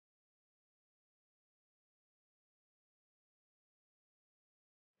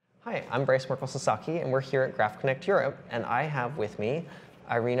Hi, I'm Bryce Merkl Sasaki, and we're here at Graph Connect Europe, and I have with me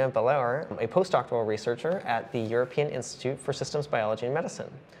Irina Balaur, a postdoctoral researcher at the European Institute for Systems Biology and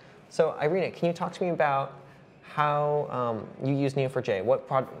Medicine. So Irina, can you talk to me about how you use Neo4j?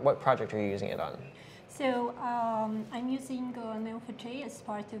 What project are you using it on? So I'm using Neo4j as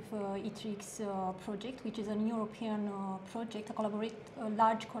part of ITRIX project, which is an European project, a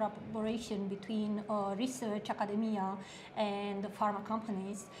large collaboration between research, academia, and pharma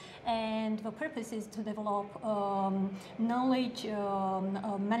companies. And the purpose is to develop knowledge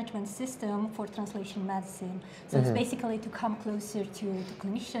management system for translation medicine. So it's basically to come closer to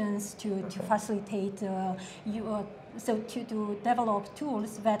clinicians, to facilitate to develop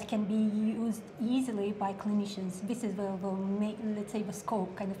tools that can be used easily by clinicians. This is let's say the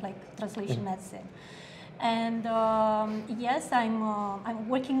scope, kind of like translation medicine. And yes, I'm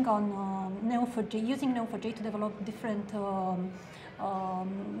working on Neo4j, using Neo4j to develop different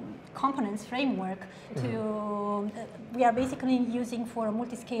components framework. We are basically using for a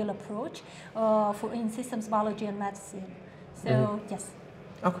multi-scale approach in systems biology and medicine. So yes.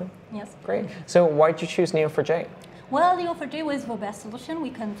 Okay. Yes. Great. So why did you choose Neo4j? Well, Neo4j was the best solution we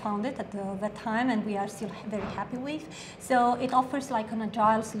can found it at that time, and we are still very happy with. So it offers like an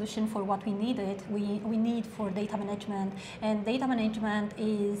agile solution for what we needed. We need for data management, and data management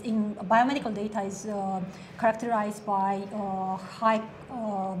is in biomedical data is characterized by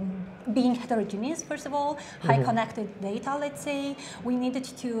being heterogeneous. First of all, high connected data. Let's say we needed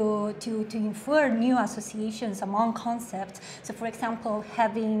to infer new associations among concepts. So, for example,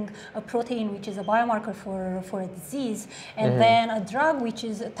 having a protein which is a biomarker for a disease, and then a drug which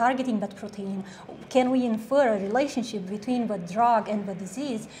is targeting that protein. Can we infer a relationship between the drug and the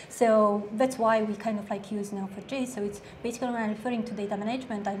disease? So that's why we kind of like use Neo4j. So it's basically when I'm referring to data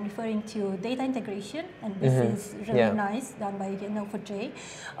management, I'm referring to data integration, and this is really nice done by Neo4j.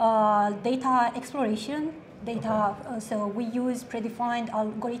 Data exploration. So we use predefined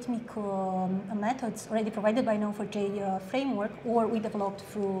algorithmic methods already provided by Neo4j framework, or we developed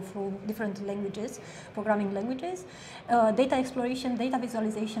through different languages, programming languages. Data exploration, data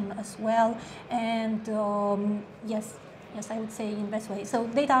visualization as well, and yes, I would say in best way. So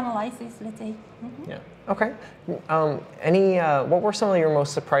data analysis, let's say. Yeah. Okay. What were some of your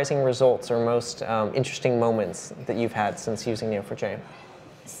most surprising results or most interesting moments that you've had since using Neo4j?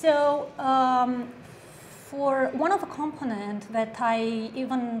 So. For one of the components that I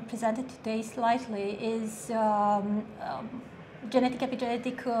even presented today slightly is genetic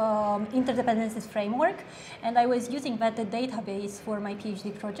epigenetic interdependencies framework, and I was using that database for my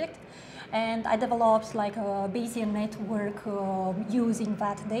PhD project, and I developed like a Bayesian network using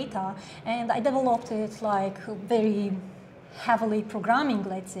that data, and I developed it like very heavily programming,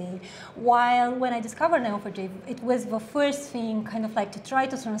 let's say, while when I discovered Neo4j, it was the first thing kind of like to try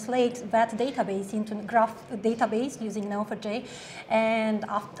to translate that database into a graph database using Neo4j, and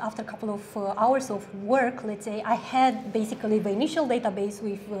after a couple of hours of work, let's say, I had basically the initial database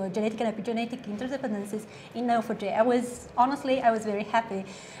with genetic and epigenetic interdependencies in Neo4j. I was very happy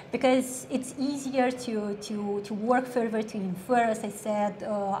because it's easier to work further, to infer, as I said,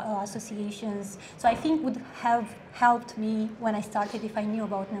 associations. So I think would have helped me when I started if I knew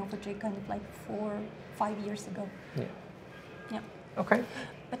about Neo4j kind of like 4 or 5 years ago. Yeah. Yeah. Okay.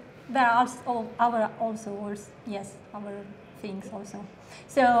 But there are other things also.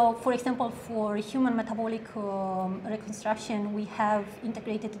 So, for example, for human metabolic reconstruction, we have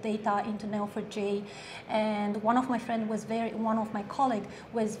integrated data into Neo4j, and one of my colleague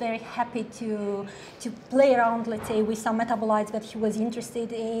was very happy to play around, let's say, with some metabolites that he was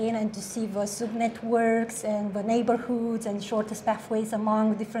interested in, and to see the subnetworks and the neighborhoods and shortest pathways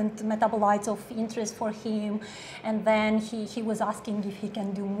among different metabolites of interest for him. And then he was asking if he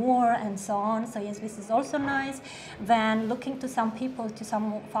can do more and so on. So yes, this is also nice. Then looking to some people, to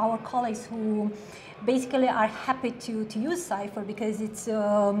some of our colleagues who basically are happy to use Cypher because it's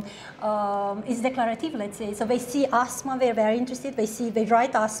declarative, let's say. So they see asthma, they're very interested. They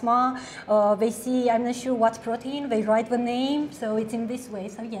write asthma. They see, I'm not sure what protein. They write the name. So it's in this way.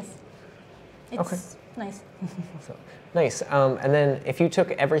 So yes, it's nice. So, nice. And then if you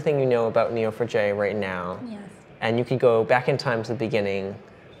took everything you know about Neo4j right now, and you could go back in time to the beginning,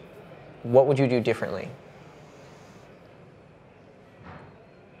 what would you do differently?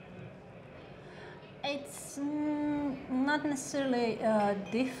 It's not necessarily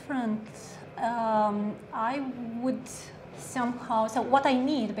different. I would somehow, so what I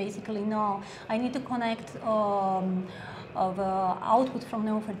need basically now, I need to connect output from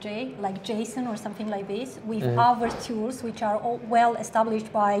Neo4j, like JSON or something like this, with other tools which are all well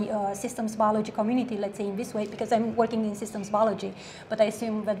established by systems biology community, let's say in this way, because I'm working in systems biology, but I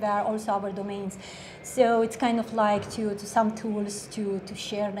assume that there are also other domains. So it's kind of like to some tools to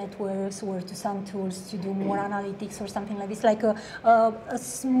share networks, or to some tools to do more analytics or something like this, like a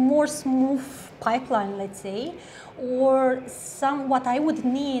more smooth pipeline, let's say, or what I would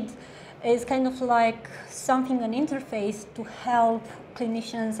need is kind of like something, an interface to help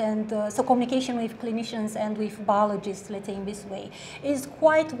clinicians, and so communication with clinicians and with biologists, let's say in this way, is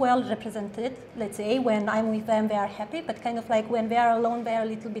quite well represented. Let's say when I'm with them, they are happy, but kind of like when they are alone, they are a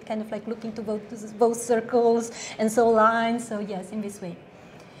little bit kind of like looking to both circles and so lines. So yes, in this way.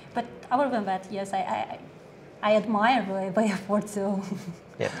 But other than that, yes, I admire the effort. So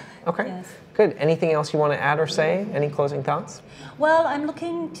yeah. Okay. Yes. Good. Anything else you want to add or say? Any closing thoughts? Well, I'm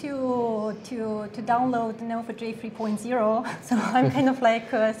looking to download Neo4j 3.0, so I'm kind of like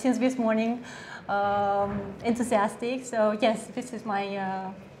since this morning enthusiastic. So yes, this is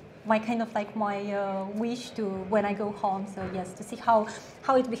my my kind of like my wish to when I go home. So yes, to see how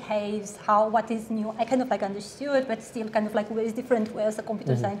it behaves, what is new. I kind of like understood, but still kind of like it's different as a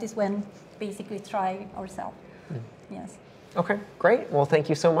computer scientist when basically try ourselves. Yes. Okay, great. Well, thank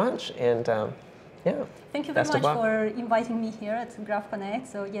you so much, and yeah. Thank you very much for inviting me here at Graph Connect.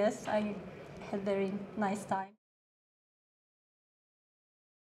 So yes, I had very nice time.